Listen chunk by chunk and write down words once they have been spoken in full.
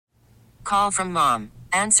call from mom.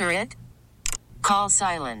 Answer it. Call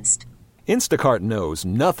silenced. Instacart knows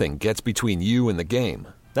nothing gets between you and the game.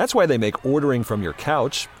 That's why they make ordering from your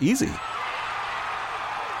couch easy.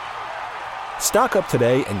 Stock up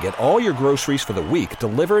today and get all your groceries for the week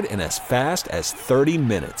delivered in as fast as 30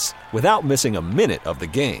 minutes without missing a minute of the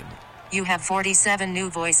game. You have 47 new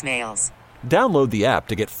voicemails. Download the app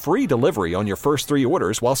to get free delivery on your first 3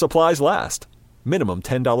 orders while supplies last. Minimum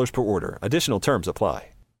 $10 per order. Additional terms apply.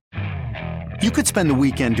 You could spend the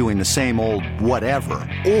weekend doing the same old whatever,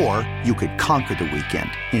 or you could conquer the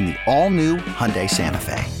weekend in the all-new Hyundai Santa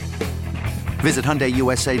Fe. Visit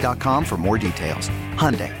HyundaiUSA.com for more details.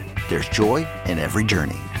 Hyundai, there's joy in every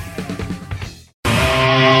journey.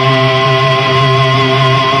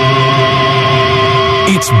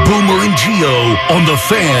 It's Boomer and Gio on The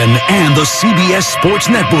Fan and the CBS Sports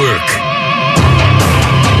Network.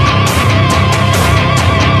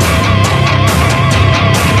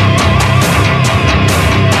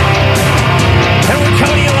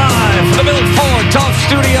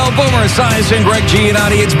 Studio, Boomer Esiason, Greg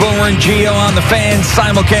Giannotti. It's Boomer and Gio on The Fan,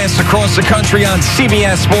 simulcast across the country on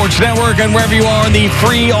CBS Sports Network and wherever you are in the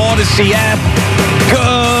free Odyssey app.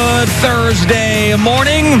 Good Thursday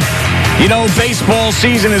morning. You know, baseball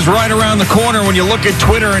season is right around the corner when you look at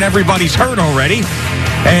Twitter and everybody's hurt already.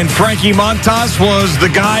 And Frankie Montas was the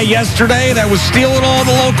guy yesterday that was stealing all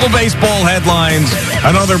the local baseball headlines.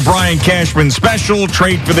 Another Brian Cashman special.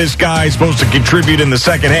 Trade for this guy. Supposed to contribute in the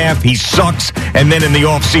second half. He sucks. And then in the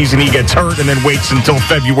offseason, he gets hurt and then waits until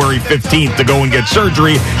February 15th to go and get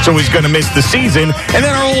surgery. So he's going to miss the season. And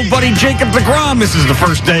then our old buddy Jacob deGrom misses the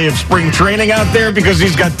first day of spring training out there because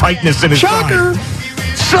he's got tightness in his Shocker. thigh.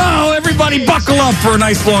 So everybody buckle up for a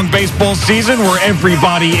nice long baseball season where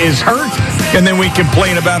everybody is hurt. And then we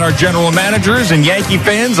complain about our general managers, and Yankee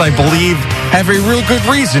fans, I believe, have a real good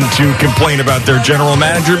reason to complain about their general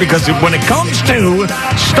manager because when it comes to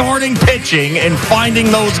starting pitching and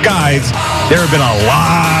finding those guys, there have been a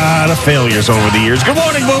lot of failures over the years. Good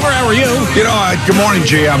morning, Boomer. How are you? You know, good morning,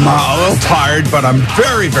 G. I'm a little tired, but I'm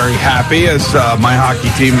very, very happy as my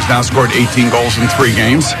hockey team has now scored 18 goals in 3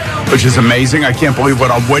 games, which is amazing. I can't believe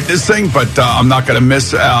what I'm witnessing, but I'm not going to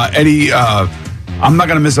miss I'm not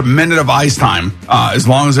going to miss a minute of ice time as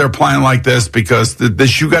long as they're playing like this, because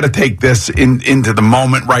you got to take this into the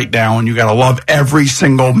moment right now, and you got to love every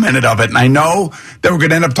single minute of it. And I know that we're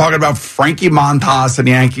going to end up talking about Frankie Montas and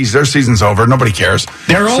the Yankees. Their season's over. Nobody cares.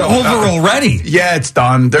 They're over already. Yeah, it's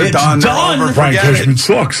done. They're done. They're over. Frank Cashman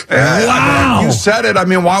sucks. Wow. You said it. I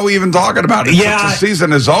mean, why are we even talking about it? Yeah. The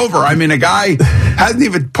season is over. I mean, a guy hasn't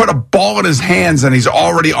even put a ball in his hands, and he's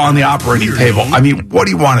already on the operating table. I mean, what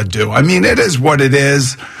do you want to do? I mean, it is what it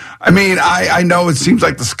is. I mean, I know it seems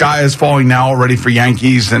like the sky is falling now already for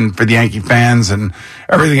Yankees and for the Yankee fans and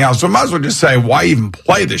everything else. So I might as well just say, why even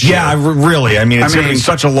play this year? Yeah, really. I mean, it's going to be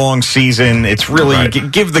such a long season. It's really,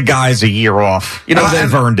 give the guys a year off. You know,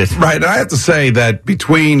 they've earned it. Right. And I have to say that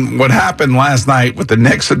between what happened last night with the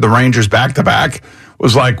Knicks and the Rangers back-to-back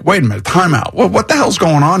was like, wait a minute, timeout. What the hell's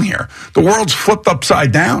going on here? The world's flipped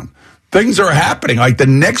upside down. Things are happening. Like the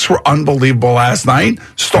Knicks were unbelievable last night,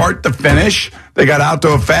 start to finish. They got out to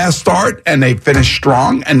a fast start and they finished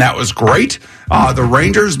strong, and that was great. The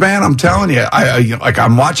Rangers, man, I'm telling you,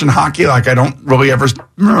 I'm watching hockey like I don't really ever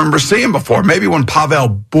remember seeing before. Maybe when Pavel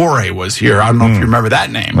Bure was here. I don't know if you remember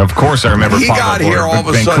that name. Of course I remember. He got here, all of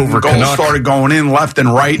a sudden goals started going in left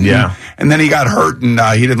and right, and then he got hurt, and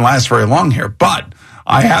he didn't last very long here. But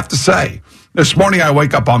I have to say, this morning I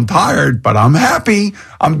wake up, I'm tired, but I'm happy.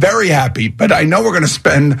 I'm very happy. But I know we're going to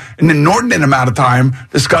spend an inordinate amount of time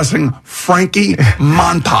discussing Frankie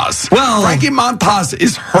Montas. Well, Frankie Montas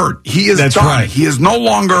is hurt. He is that's done. Right. He is no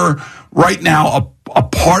longer right now a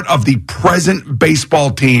part of the present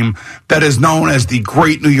baseball team that is known as the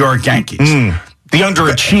great New York Yankees. The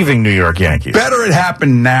underachieving New York Yankees. Better it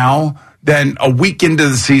happened now than a week into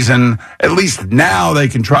the season. At least now they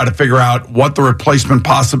can try to figure out what the replacement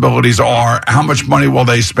possibilities are, how much money will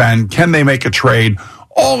they spend, can they make a trade,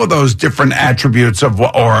 all of those different attributes of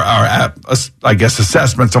I guess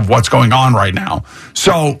assessments of what's going on right now.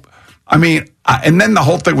 So, I mean, and then the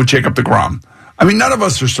whole thing with Jacob deGrom. I mean, none of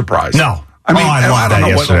us are surprised. No. I mean, I don't know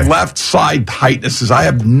yesterday. What left side tightness is. I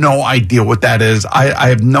have no idea what that is. I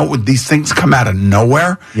have these things come out of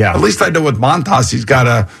nowhere. Yeah. At least I know with Montas, he's got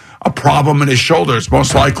a problem in his shoulders,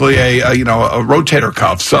 most likely a rotator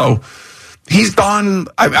cuff. So he's done.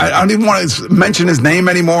 I don't even want to mention his name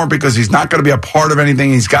anymore because he's not going to be a part of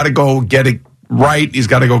anything. He's got to go get it right. He's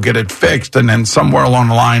got to go get it fixed. And then somewhere along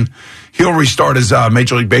the line, he'll restart his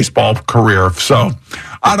Major League Baseball career. So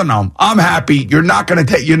I don't know. I'm happy. You're not going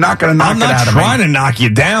to knock it out of me. I'm not trying to knock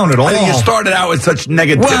you down at all. I think you started out with such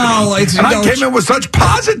negativity. Well, I came in with such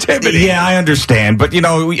positivity. Yeah, I understand. But,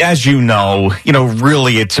 as you know,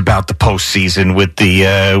 really it's about the postseason with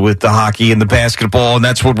the hockey and the basketball, and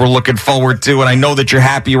that's what we're looking forward to. And I know that you're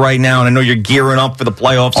happy right now, and I know you're gearing up for the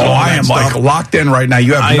playoffs. Oh, I am like locked in right now.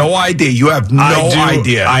 You have no idea. You have no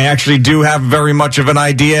idea. I actually do have very much of an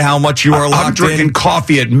idea how much you are locked in. I'm drinking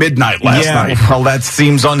coffee at midnight last night. Well, that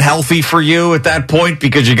seems unhealthy for you at that point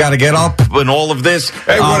because you got to get up and all of this.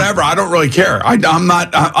 Hey, whatever. I don't really care. I'm not.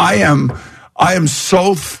 I am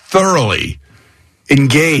so thoroughly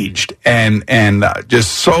engaged and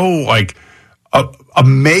just so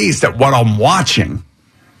amazed at what I'm watching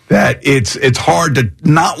that it's hard to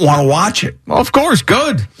not want to watch it. Well, of course,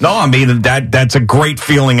 good. No, I mean that's a great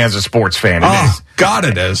feeling as a sports fan. It is. God,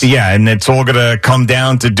 it is. Yeah, and it's all going to come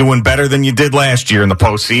down to doing better than you did last year in the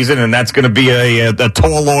postseason, and that's going to be a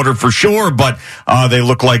tall order for sure, but they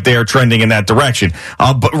look like they are trending in that direction.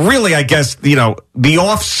 But really, I guess, the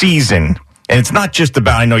off-season, and it's not just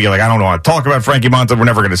about, I know you're like, I don't know how to talk about Frankie Montas. We're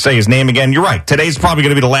never going to say his name again. You're right. Today's probably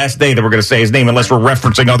going to be the last day that we're going to say his name unless we're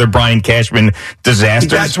referencing other Brian Cashman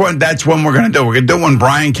disasters. That's when we're going to do. We're going to do when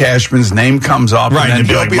Brian Cashman's name comes up. Right. And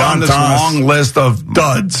then he'll be on this long list of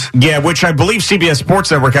duds. Yeah, which I believe CBS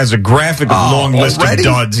Sports Network has a graphic of long list of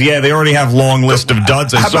duds. Yeah, they already have long list of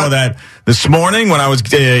duds. I saw that this morning when I was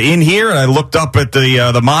in here, and I looked up at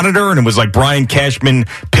the monitor, and it was like Brian Cashman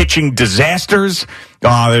pitching disasters.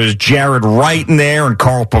 There's Jared Wright in there, and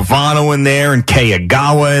Carl Pavano in there, and Kei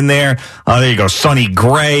Agawa in there. There you go, Sonny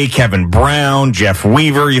Gray, Kevin Brown, Jeff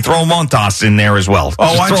Weaver. You throw Montas in there as well.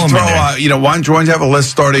 Oh, why don't you have a list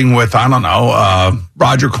starting with, I don't know,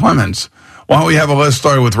 Roger Clemens? Why don't we have a list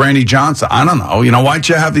starting with Randy Johnson? I don't know. Why don't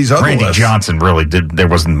you have these other lists? Randy Johnson really did. There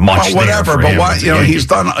wasn't much whatever, there for but him. He's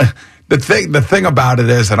done. The thing about it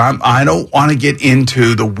is, and I don't want to get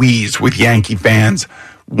into the weeds with Yankee fans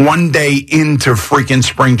one day into freaking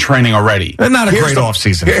spring training already. They're not a great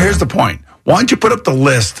offseason. Here's the point. Why don't you put up the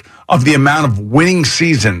list of the amount of winning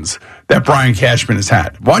seasons that Brian Cashman has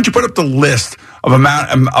had? Why don't you put up the list of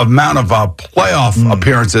amount of playoff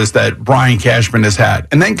appearances that Brian Cashman has had,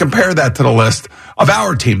 and then compare that to the list of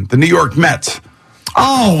our team, the New York Mets?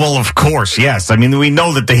 Oh, well, of course, yes. I mean, we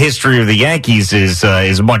know that the history of the Yankees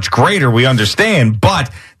is much greater. We understand, but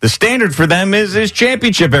the standard for them is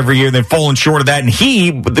championship every year. They've fallen short of that.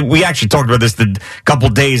 And we actually talked about this the couple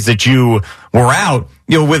days that you were out,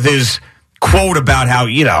 with his quote about how,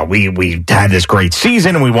 we had this great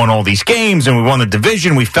season and we won all these games and we won the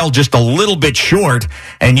division. We fell just a little bit short.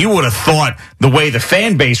 And you would have thought the way the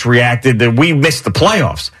fan base reacted that we missed the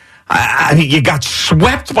playoffs. I mean, you got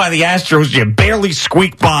swept by the Astros. You barely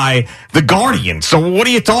squeaked by the Guardians. So what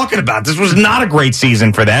are you talking about? This was not a great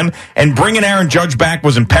season for them. And bringing Aaron Judge back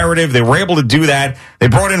was imperative. They were able to do that. They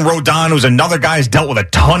brought in Rodon, who's another guy who's dealt with a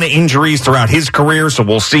ton of injuries throughout his career. So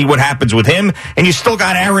we'll see what happens with him. And you still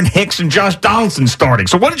got Aaron Hicks and Josh Donaldson starting.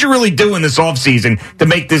 So what did you really do in this offseason to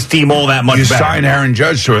make this team all that much better? You signed Aaron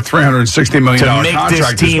Judge to a $360 million contract. To make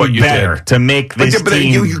this team better. To make this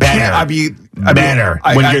team better. Better.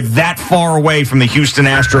 When you're that far away from the Houston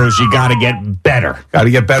Astros, you got to get better. Got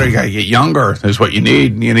to get better. You got to get younger. Is what you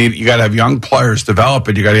need. You got to have young players develop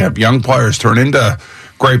it. You got to have young players turn into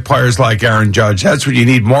great players like Aaron Judge. That's what you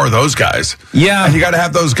need, more of those guys. Yeah. And you got to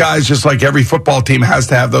have those guys, just like every football team has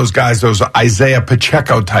to have those guys, those Isaiah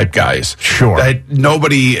Pacheco type guys. Sure. That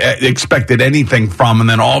nobody expected anything from, and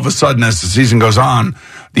then all of a sudden, as the season goes on,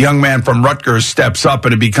 the young man from Rutgers steps up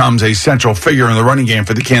and it becomes a central figure in the running game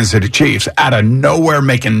for the Kansas City Chiefs out of nowhere,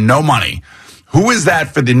 making no money. Who is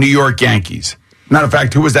that for the New York Yankees? Matter of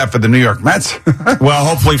fact, who was that for the New York Mets? Well,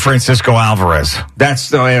 hopefully Francisco Alvarez. That's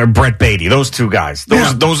Brett Beatty. Those two guys.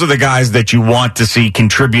 Those are the guys that you want to see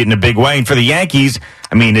contribute in a big way. And for the Yankees,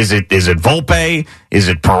 I mean, is it Volpe? Is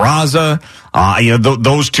it Peraza?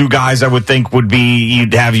 Those two guys, I would think, would be,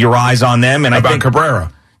 you'd have your eyes on them. And How about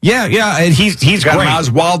Cabrera? Yeah, and he's got great. An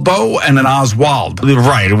Oswaldo and an Oswald.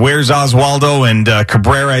 Right. Where's Oswaldo? And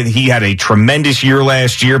Cabrera, he had a tremendous year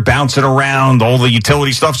last year, bouncing around, all the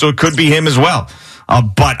utility stuff, so it could be him as well.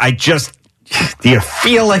 But do you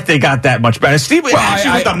feel like they got that much better? Steve, with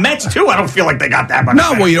the Mets, too, I don't feel like they got that much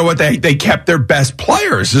better. Well, you know what? They kept their best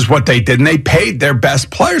players is what they did, and they paid their best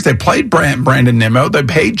players. They played Brandon Nimmo. They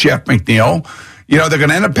paid Jeff McNeil. They're going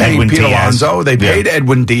to end up paying Pete Alonso. They paid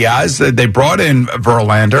Edwin Diaz. They brought in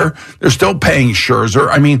Verlander. They're still paying Scherzer.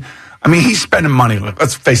 I mean, I mean, he's spending money.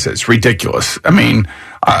 Let's face it, it's ridiculous. I mean,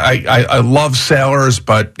 I love sailors,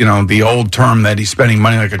 but, you know, the old term that he's spending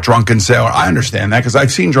money like a drunken sailor, I understand that because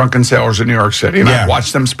I've seen drunken sailors in New York City, and I've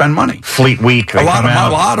watched them spend money. Fleet Week. A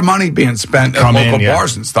lot of money being spent at local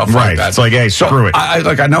bars and stuff like that. It's like, hey, screw it.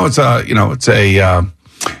 I know it's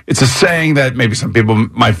a saying that maybe some people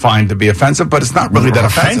might find to be offensive, but it's not really that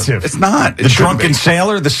offensive. It's not. The drunken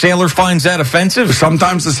sailor? The sailor finds that offensive?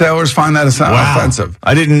 Sometimes the sailors find that offensive.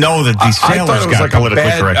 I didn't know that these sailors got politically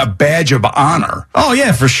correct. A badge of honor. Oh,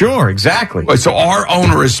 yeah, for sure. Exactly. So our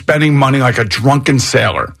owner is spending money like a drunken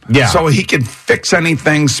sailor. Yeah. So he can fix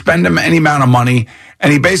anything, spend him any amount of money.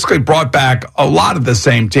 And he basically brought back a lot of the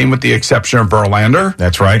same team with the exception of Verlander.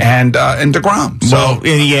 That's right. And DeGrom. So and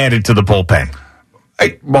he added to the bullpen.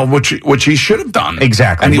 Well, which he should have done.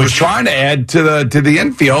 Exactly. And he was trying to add to the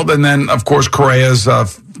infield, and then, of course, Correa's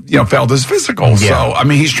failed his physical. Yeah. So, I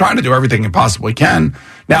mean, he's trying to do everything he possibly can.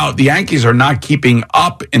 Now, the Yankees are not keeping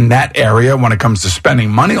up in that area when it comes to spending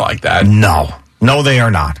money like that. No, they are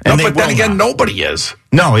not. And but then again, nobody is.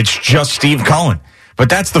 No, it's just Steve Cohen. But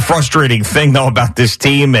that's the frustrating thing, though, about this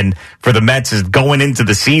team and for the Mets is going into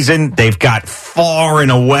the season, they've got far and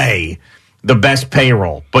away the best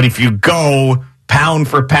payroll. But if you go pound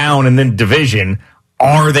for pound and then division,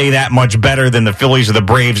 are they that much better than the Phillies or the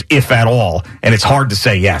Braves, if at all? And it's hard to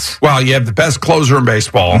say yes. Well, you have the best closer in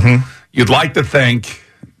baseball. Mm-hmm. You'd like to think,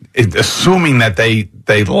 assuming that they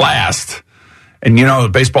last, and you know, the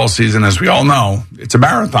baseball season, as we all know, it's a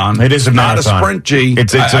marathon. It is not a sprint, G.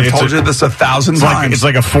 I've told you this 1,000 times. It's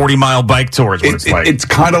like a 40-mile bike tour is what it's like. It's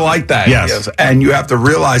kind of like that, yes. And you have to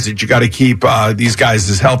realize that you got to keep these guys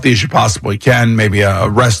as healthy as you possibly can. Maybe a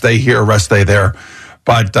rest day here, a rest day there.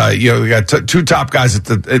 But, you got two top guys at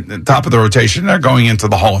the top of the rotation. They're going into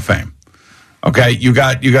the Hall of Fame. Okay? You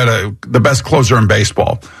got the best closer in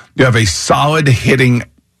baseball. You have a solid hitting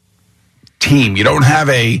team. You don't have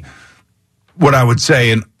what I would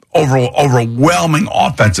say an overwhelming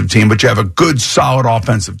offensive team, but you have a good, solid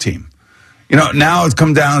offensive team. You know, now it's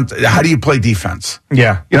come down to how do you play defense?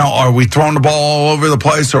 Yeah. You know, are we throwing the ball all over the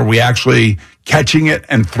place, or are we actually catching it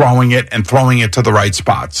and throwing it to the right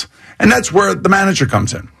spots? And that's where the manager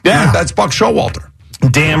comes in. Yeah. That's Buck Showalter.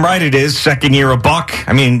 Damn right it is. Second year of Buck.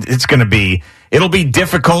 I mean, it'll be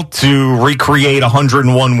difficult to recreate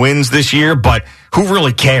 101 wins this year, but who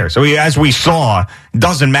really cares? I mean, as we saw,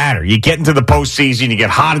 doesn't matter. You get into the postseason, you get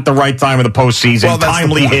hot at the right time of the postseason,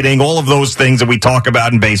 timely hitting, all of those things that we talk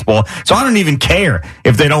about in baseball. So I don't even care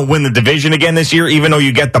if they don't win the division again this year, even though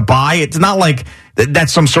you get the bye. It's not like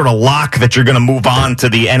that's some sort of lock that you're going to move on to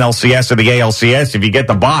the NLCS or the ALCS if you get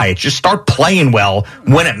the bye. It's just start playing well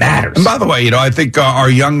when it matters. And by the way, you know, I think our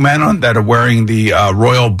young men that are wearing the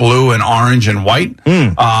royal blue and orange and white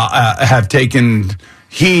have taken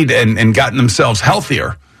heed and gotten themselves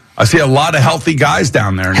healthier. I see a lot of healthy guys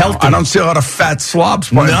down there now. I don't see a lot of fat slobs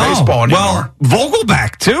playing baseball anymore. Well,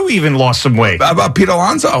 Vogelback, too, even lost some weight. How about Pete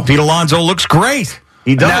Alonso? Pete Alonso looks great.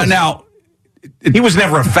 He does. Now he was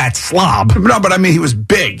never a fat slob. No, but I mean, he was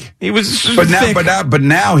big. He was thick. But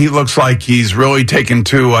now he looks like he's really taking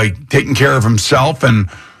care of himself, and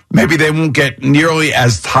maybe they won't get nearly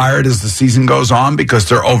as tired as the season goes on because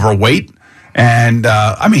they're overweight. And,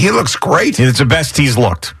 I mean, he looks great. It's the best he's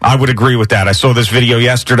looked. I would agree with that. I saw this video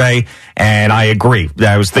yesterday, and I agree.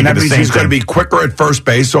 I was thinking the same thing. He's going to be quicker at first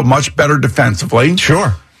base, so much better defensively.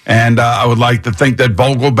 Sure. And I would like to think that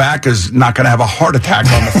Vogelback is not going to have a heart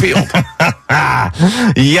attack on the field.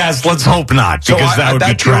 Yes, let's hope not, because that would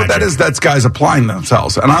be tragic. You know what that's guys applying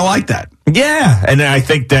themselves, and I like that. Yeah, and I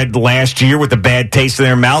think that last year with the bad taste in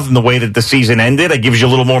their mouth and the way that the season ended, it gives you a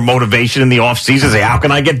little more motivation in the offseason. Say, how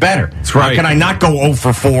can I get better? That's right. How can I not go 0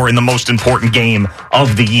 for 4 in the most important game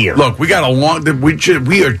of the year? Look, we got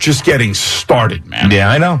we are just getting started, man. Yeah,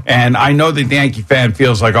 I know. And I know that the Yankee fan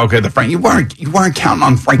feels like, okay, you weren't counting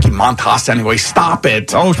on Frankie Montas anyway. Stop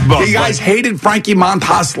it. Oh, you guys hated Frankie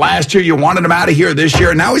Montas last year. You wanted him out of here this year,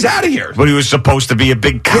 and now he's out of here. But he was supposed to be a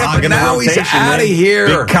big cog in the rotation. Now he's out of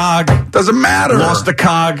here. Big cog. Doesn't matter. Lost the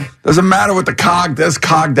cog. Doesn't matter what the cog this,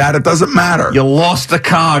 cog that. It doesn't matter. You lost the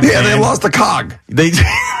cog. Yeah, they lost the cog. They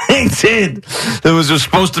did. There was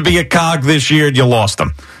supposed to be a cog this year, and you lost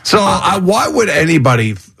them. So why would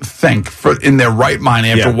anybody think, in their right mind,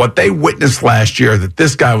 after what they witnessed last year, that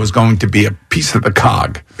this guy was going to be a piece of the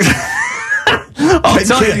cog?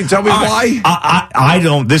 Can you tell me why? I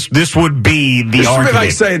don't. This would be the argument. This would be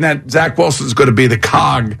like saying that Zach Wilson's going to be the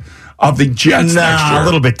cog of the Jets next year. A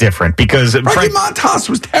little bit different because Frankie Montas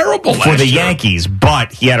was terrible for the Yankees,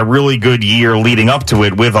 but he had a really good year leading up to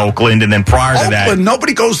it with Oakland, and then prior to that,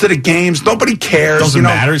 nobody goes to the games, nobody cares. Doesn't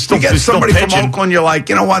matter. You get somebody from Oakland, you're like,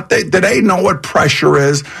 you know what? Do they know what pressure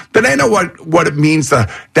is? Do they know what it means that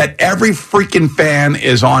every freaking fan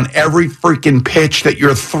is on every freaking pitch that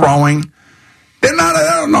you're throwing? They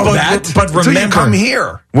don't know that. But remember, you come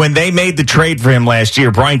here. When they made the trade for him last year,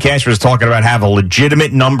 Brian Cashman was talking about having a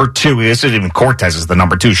legitimate number 2. This isn't even Cortez is the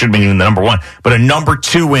number 2. Should have been even the number 1. But a number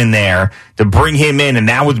 2 in there to bring him in, and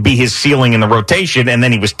that would be his ceiling in the rotation. And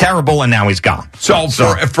then he was terrible, and now he's gone. So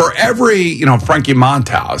for every, Frankie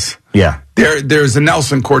Montas, there's a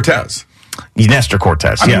Nelson Cortez. Nestor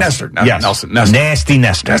Cortez. Nestor. Yes. Nelson. Nasty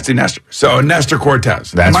Nestor. Nasty Nestor. So Nestor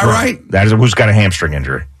Cortez. Am I right? That is who's got a hamstring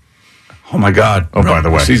injury. Oh, my God. Oh, by the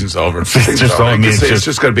way. The season's over. It's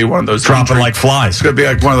just going to be one of those. Dropping like flies. It's going to be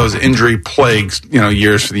like one of those injury plagues,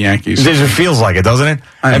 years for the Yankees. It feels like it, doesn't it?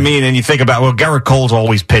 I mean, and you think about, Garrett Cole's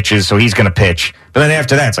always pitches, so he's going to pitch. But then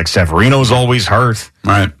after that, it's like Severino's always hurt.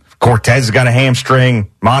 Right. Cortez has got a hamstring.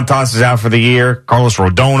 Montas is out for the year. Carlos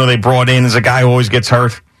Rodona they brought in as a guy who always gets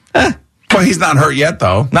hurt. Well, he's not hurt yet,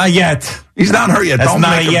 though. Not yet. He's not hurt yet. That's don't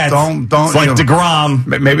not make yet. Him, don't. It's like DeGrom.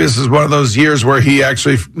 Maybe this is one of those years where he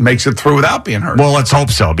actually makes it through without being hurt. Well, let's hope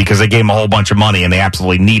so, because they gave him a whole bunch of money, and they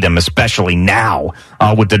absolutely need him, especially now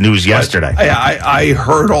with the news yesterday. I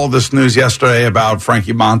heard all this news yesterday about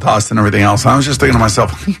Frankie Montas and everything else. I was just thinking to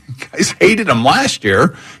myself, you guys hated him last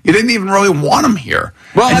year. You didn't even really want him here.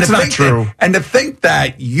 Well, that's not true. And to think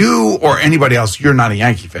that you or anybody else, you're not a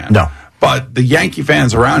Yankee fan. No. But the Yankee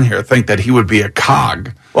fans around here think that he would be a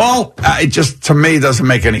cog. Well, it just, to me, doesn't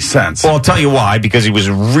make any sense. Well, I'll tell you why. Because he was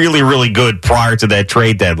really, really good prior to that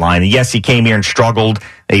trade deadline. And yes, he came here and struggled.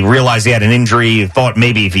 He realized he had an injury. He thought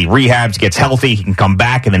maybe if he rehabs, gets healthy, he can come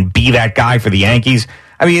back and then be that guy for the Yankees.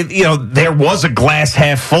 I mean, there was a glass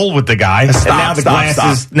half full with the guy, and now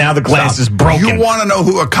the glass is broken. You want to know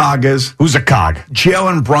who a cog is? Who's a cog?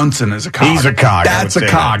 Jalen Brunson is a cog. He's a cog. That's a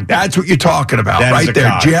cog. That's what you're talking about right there.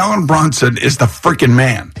 Cog. Jalen Brunson is the freaking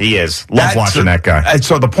man. He is. Love watching that guy. And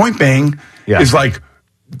so the point being is like,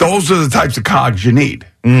 those are the types of cogs you need.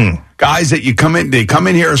 Guys that they come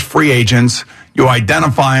in here as free agents. You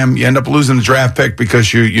identify them. You end up losing the draft pick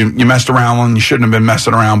because you messed around when you shouldn't have been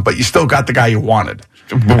messing around, but you still got the guy you wanted.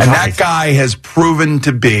 Right. And that guy has proven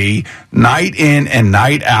to be, night in and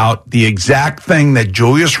night out, the exact thing that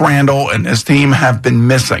Julius Randle and his team have been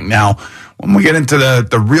missing. Now, when we get into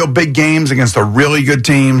the real big games against the really good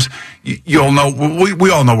teams, you'll know.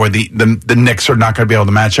 We all know where the Knicks are not going to be able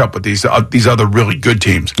to match up with these other really good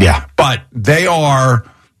teams. Yeah, but they are,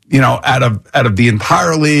 out of the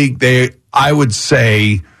entire league, I would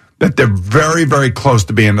say that they're very, very close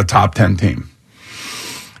to being the top 10 team.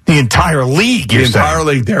 The entire league, The entire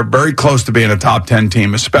league, they're very close to being a top 10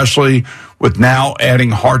 team, especially with now adding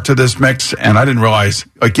Hart to this mix. And I didn't realize,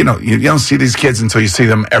 you don't see these kids until you see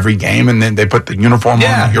them every game, and then they put the uniform on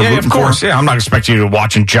that you're rooting of course. for. Yeah, I'm not expecting you to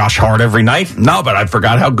watching Josh Hart every night. No, but I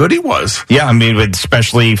forgot how good he was. Yeah, I mean,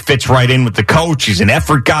 especially fits right in with the coach. He's an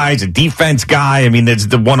effort guy. He's a defense guy. I mean, it's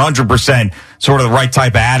the 100% sort of the right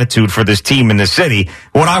type of attitude for this team in the city.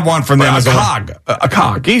 What I want from them is a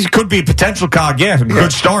cog. He could be a potential cog,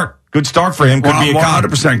 Good start. Good start for him. Could be a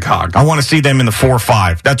 100% cog. I want to see them in the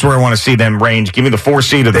 4-5. That's where I want to see them range. Give me the 4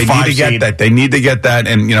 seed or the 5 seed. They need to get that.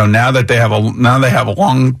 And now that they have a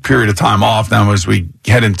long period of time off now as we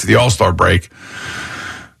head into the All-Star break.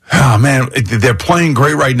 Oh man, they're playing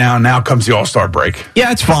great right now. Now comes the All-Star break.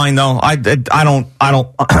 Yeah, it's fine though. I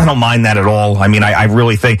don't mind that at all. I mean, I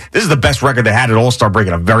really think this is the best record they had at All-Star break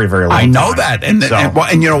in a very, very long time. I know that, and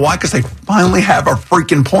you know why? Because they finally have a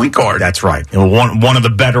freaking point guard. That's right. One of the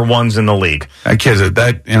better ones in the league. That kid,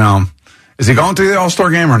 is he going to the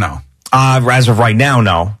All-Star game or no? As of right now,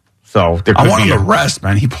 no. So I want him to rest,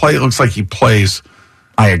 man. Looks like he plays.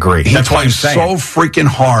 I agree. He plays so freaking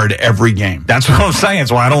hard every game. That's what I'm saying.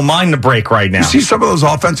 That's why I don't mind the break right now. You see some of those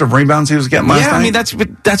offensive rebounds he was getting last night? Yeah, I mean,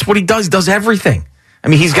 that's what he does. He does everything. I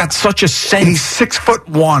mean, he's got such a sense. He's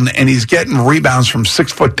 6'1", and he's getting rebounds from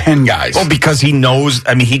 6'10" guys. Well, because he knows,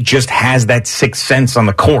 he just has that sixth sense on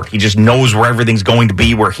the court. He just knows where everything's going to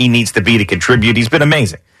be, where he needs to be to contribute. He's been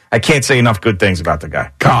amazing. I can't say enough good things about the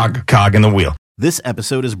guy. Cog in the wheel. This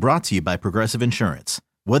episode is brought to you by Progressive Insurance.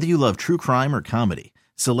 Whether you love true crime or comedy,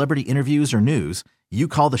 celebrity interviews or news, you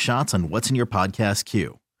call the shots on what's in your podcast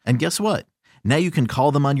queue. And guess what? Now you can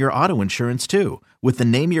call them on your auto insurance too with the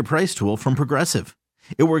Name Your Price tool from Progressive.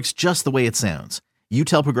 It works just the way it sounds. You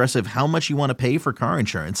tell Progressive how much you want to pay for car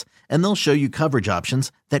insurance, and they'll show you coverage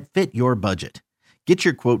options that fit your budget. Get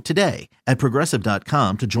your quote today at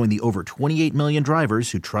Progressive.com to join the over 28 million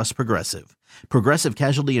drivers who trust Progressive. Progressive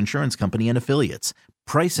Casualty Insurance Company and Affiliates.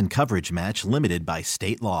 Price and coverage match limited by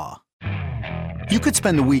state law. You could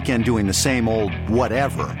spend the weekend doing the same old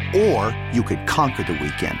whatever, or you could conquer the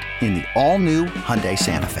weekend in the all-new Hyundai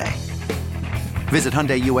Santa Fe. Visit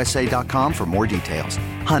HyundaiUSA.com for more details.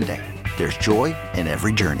 Hyundai, there's joy in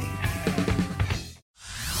every journey.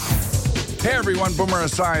 Hey everyone, Boomer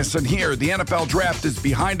Esiason here. The NFL Draft is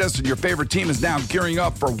behind us and your favorite team is now gearing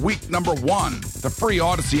up for week number 1. The free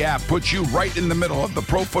Odyssey app puts you right in the middle of the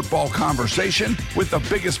pro football conversation with the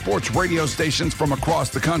biggest sports radio stations from across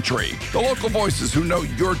the country. The local voices who know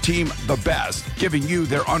your team the best, giving you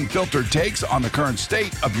their unfiltered takes on the current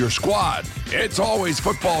state of your squad. It's always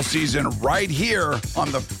football season right here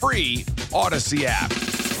on the free Odyssey app.